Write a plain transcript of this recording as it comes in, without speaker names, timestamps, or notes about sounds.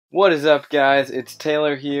What is up, guys? It's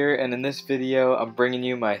Taylor here, and in this video I'm bringing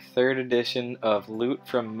you my third edition of Loot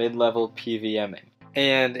from Mid-Level PvMing.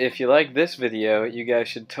 And if you like this video, you guys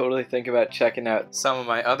should totally think about checking out some of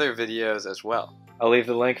my other videos as well. I'll leave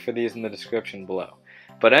the link for these in the description below.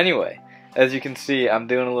 But anyway, as you can see, I'm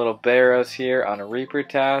doing a little Barrows here on a Reaper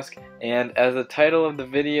task, and as the title of the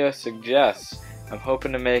video suggests, I'm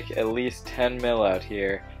hoping to make at least 10 mil out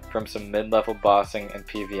here from some mid-level bossing and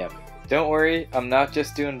PvMing. Don't worry, I'm not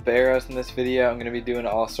just doing Barrows in this video. I'm going to be doing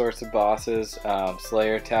all sorts of bosses,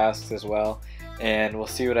 Slayer tasks as well, and we'll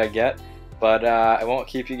see what I get. But I won't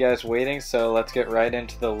keep you guys waiting, so let's get right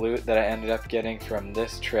into the loot that I ended up getting from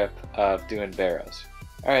this trip of doing Barrows.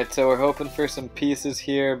 Alright, so we're hoping for some pieces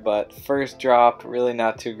here, but first drop, really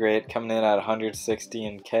not too great, coming in at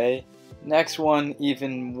 116k. Next one,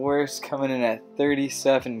 even worse, coming in at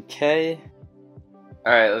 37k.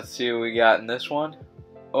 Alright, let's see what we got in this one.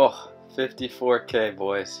 Oh, 54k,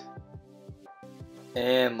 boys.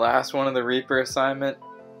 And last one of the Reaper assignment.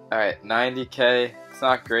 Alright, 90k. It's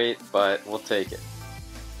not great, but we'll take it.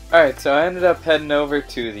 Alright, so I ended up heading over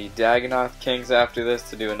to the Dagonoth Kings after this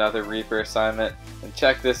to do another Reaper assignment. And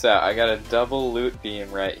check this out, I got a double loot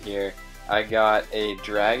beam right here. I got a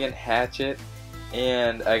Dragon Hatchet,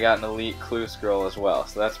 and I got an Elite Clue Scroll as well,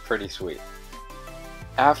 so that's pretty sweet.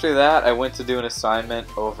 After that, I went to do an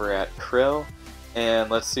assignment over at Krill.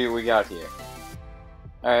 And let's see what we got here.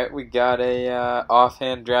 Alright, we got a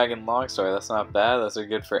offhand dragon longsword. That's not bad. Those are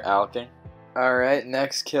good for alching. Alright,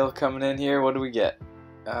 next kill coming in here. What do we get?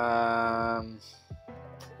 Okay,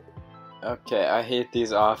 I hate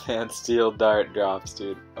these offhand steel dart drops,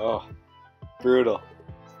 dude. Oh, brutal.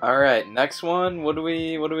 Alright, next one. What are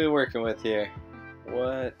we working with here?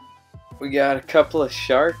 What? We got a couple of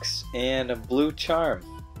sharks and a blue charm.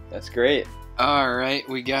 That's great. Alright,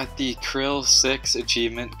 we got the Krill 6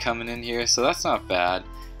 achievement coming in here, so that's not bad.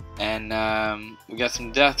 And we got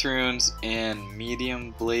some death runes and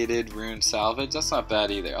medium bladed rune salvage. That's not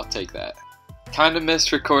bad either, I'll take that. Kinda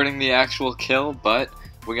missed recording the actual kill, but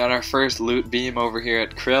we got our first loot beam over here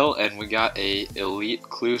at Krill, and we got a Elite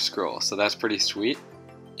Clue Scroll, so that's pretty sweet.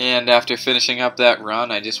 And after finishing up that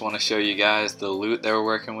run, I just want to show you guys the loot that we're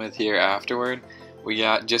working with here afterward. We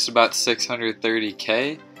got just about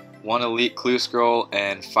 630k. 1 Elite Clue Scroll,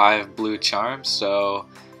 and 5 blue charms, so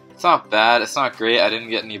it's not bad, it's not great. I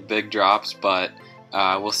didn't get any big drops, but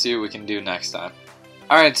we'll see what we can do next time.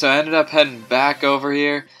 Alright, so I ended up heading back over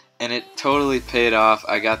here, and it totally paid off.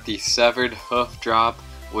 I got the Severed Hoof drop,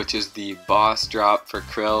 which is the boss drop for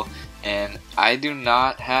Krill, and I do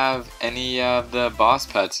not have any of the boss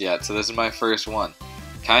pets yet, so this is my first one.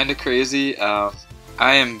 Kinda crazy. I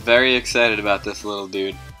am very excited about this little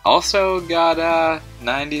dude. Also got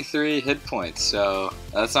 93 hit points, so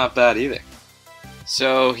that's not bad either.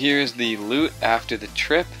 So here's the loot after the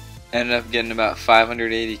trip. Ended up getting about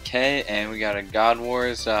 580k, and we got a God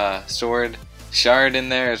Wars sword shard in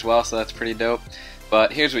there as well, so that's pretty dope.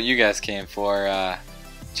 But here's what you guys came for.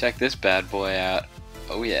 Check this bad boy out.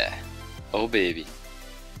 Oh yeah. Oh baby.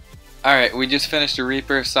 Alright, we just finished a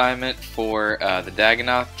Reaper assignment for the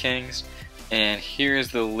Dagonoth Kings, and here's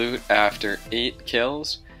the loot after 8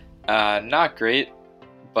 kills. Not great,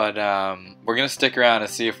 but we're gonna stick around and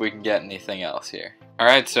see if we can get anything else here.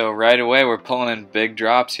 Alright, so right away we're pulling in big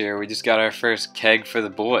drops here. We just got our first keg for the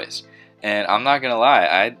boys, and I'm not gonna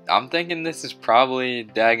lie, I'm thinking this is probably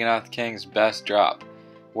Dagonoth King's best drop.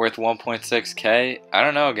 Worth 1.6k. I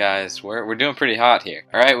don't know, guys, we're doing pretty hot here.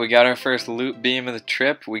 Alright, we got our first loot beam of the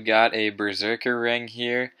trip. We got a Berserker ring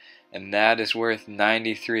here, and that is worth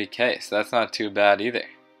 93k, so that's not too bad either.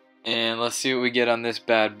 And let's see what we get on this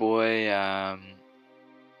bad boy.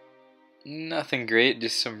 Nothing great,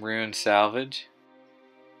 just some rune salvage.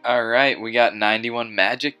 Alright, we got 91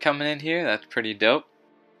 magic coming in here. That's pretty dope.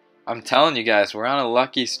 I'm telling you guys, we're on a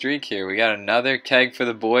lucky streak here. We got another keg for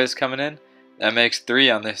the boys coming in. That makes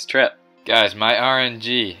 3 on this trip. Guys, my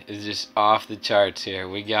RNG is just off the charts here.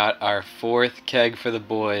 We got our 4th keg for the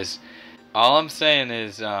boys. All I'm saying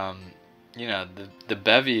is, you know, the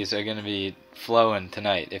bevies are going to be flowing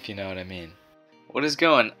tonight, if you know what I mean. What is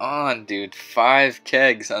going on, dude? 5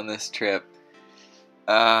 kegs on this trip.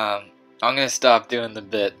 I'm gonna stop doing the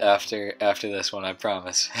bit after this one, I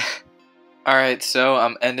promise. Alright, so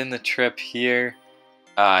I'm ending the trip here.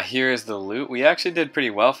 Here is the loot. We actually did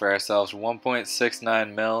pretty well for ourselves.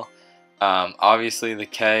 1.69 mil. Obviously the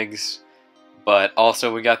kegs, but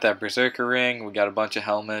also we got that Berserker ring, we got a bunch of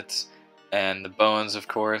helmets, and the bones, of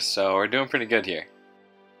course, so we're doing pretty good here.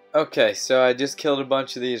 Okay, so I just killed a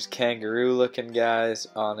bunch of these kangaroo looking guys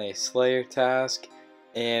on a Slayer task,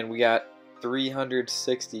 and we got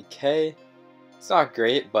 360k. It's not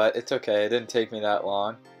great, but it's okay. It didn't take me that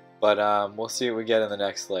long. but we'll see what we get in the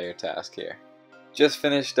next Slayer task here. Just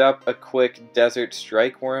finished up a quick Desert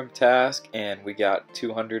Strike Worm task, and we got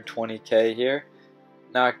 220k here.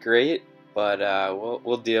 Not great, but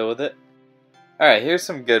we'll deal with it. Alright, here's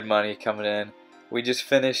some good money coming in. We just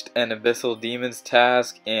finished an Abyssal Demons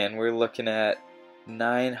task, and we're looking at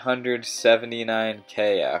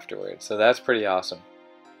 979k afterwards, so that's pretty awesome.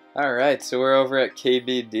 Alright, so we're over at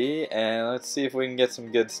KBD, and let's see if we can get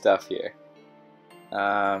some good stuff here.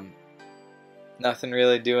 Nothing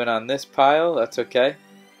really doing on this pile, that's okay.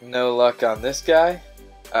 No luck on this guy.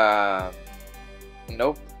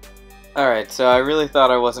 Nope. Alright, so I really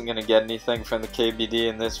thought I wasn't going to get anything from the KBD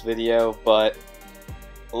in this video, but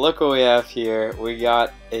look what we have here. We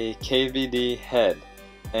got a KBD head.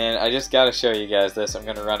 And I just got to show you guys this. I'm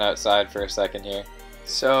going to run outside for a second here.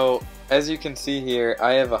 So, as you can see here,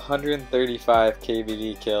 I have 135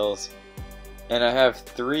 KBD kills, and I have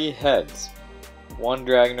 3 heads. 1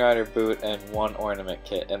 Dragon Rider boot and 1 ornament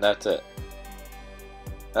kit, and that's it.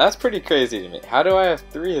 That's pretty crazy to me. How do I have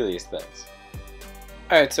 3 of these things?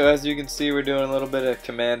 Alright, so as you can see, we're doing a little bit of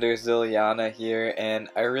Commander Ziliana here, and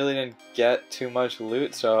I really didn't get too much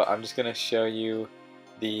loot, so I'm just going to show you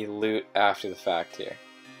the loot after the fact here.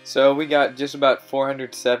 So we got just about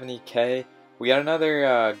 470k. We got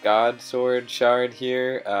another God Sword shard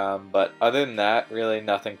here, but other than that, really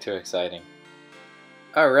nothing too exciting.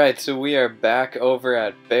 Alright, so we are back over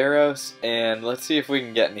at Barrows, and let's see if we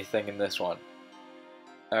can get anything in this one.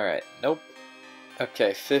 Alright, nope.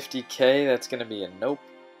 Okay, 50k, that's gonna be a nope.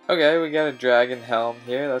 Okay, we got a Dragon Helm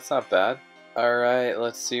here, that's not bad. Alright,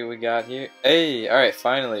 let's see what we got here. Hey, alright,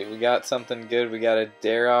 finally, we got something good. We got a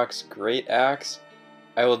Darox Great Axe.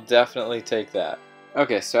 I will definitely take that.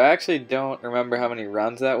 Okay, so I actually don't remember how many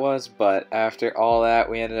runs that was, but after all that,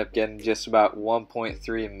 we ended up getting just about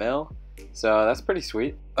 1.3 mil. So that's pretty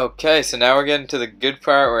sweet. Okay, so now we're getting to the good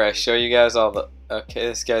part where I show you guys all the... Okay,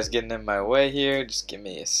 this guy's getting in my way here. Just give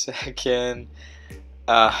me a second.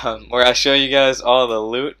 Where I show you guys all the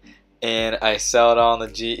loot, and I sell it all in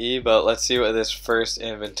the GE, but let's see what this first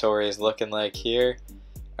inventory is looking like here.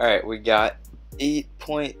 Alright, we got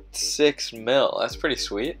 8.6 mil. That's pretty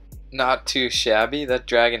sweet. Not too shabby. That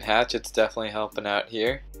Dragon Hatchet's definitely helping out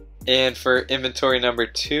here. And for inventory number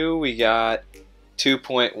 2, we got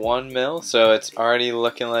 2.1 mil, so it's already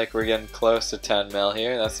looking like we're getting close to 10 mil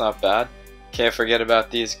here. That's not bad. Can't forget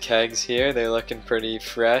about these kegs here. They're looking pretty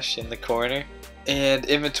fresh in the corner. And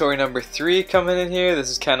inventory number 3 coming in here. This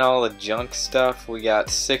is kind of all the junk stuff. We got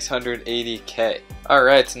 680k.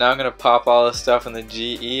 Alright, so now I'm going to pop all this stuff in the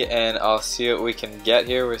GE, and I'll see what we can get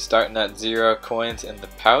here. We're starting at 0 coins in the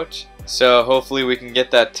pouch, so hopefully we can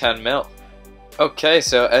get that 10 mil. Okay,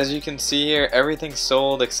 so as you can see here, everything's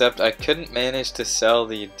sold except I couldn't manage to sell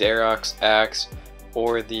the Darox Axe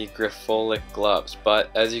or the Griffolic gloves, but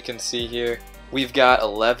as you can see here, we've got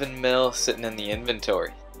 11 mil sitting in the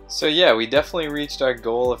inventory. So yeah, we definitely reached our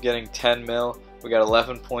goal of getting 10 mil. We got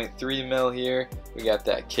 11.3 mil here. We got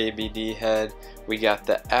that KBD head. We got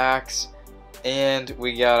the axe. And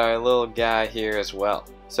we got our little guy here as well.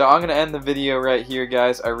 So I'm going to end the video right here,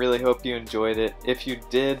 guys. I really hope you enjoyed it. If you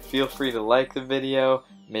did, feel free to like the video.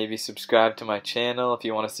 Maybe subscribe to my channel if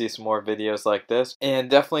you want to see some more videos like this. And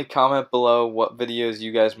definitely comment below what videos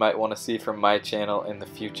you guys might want to see from my channel in the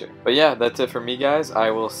future. But yeah, that's it for me, guys.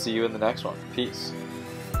 I will see you in the next one. Peace.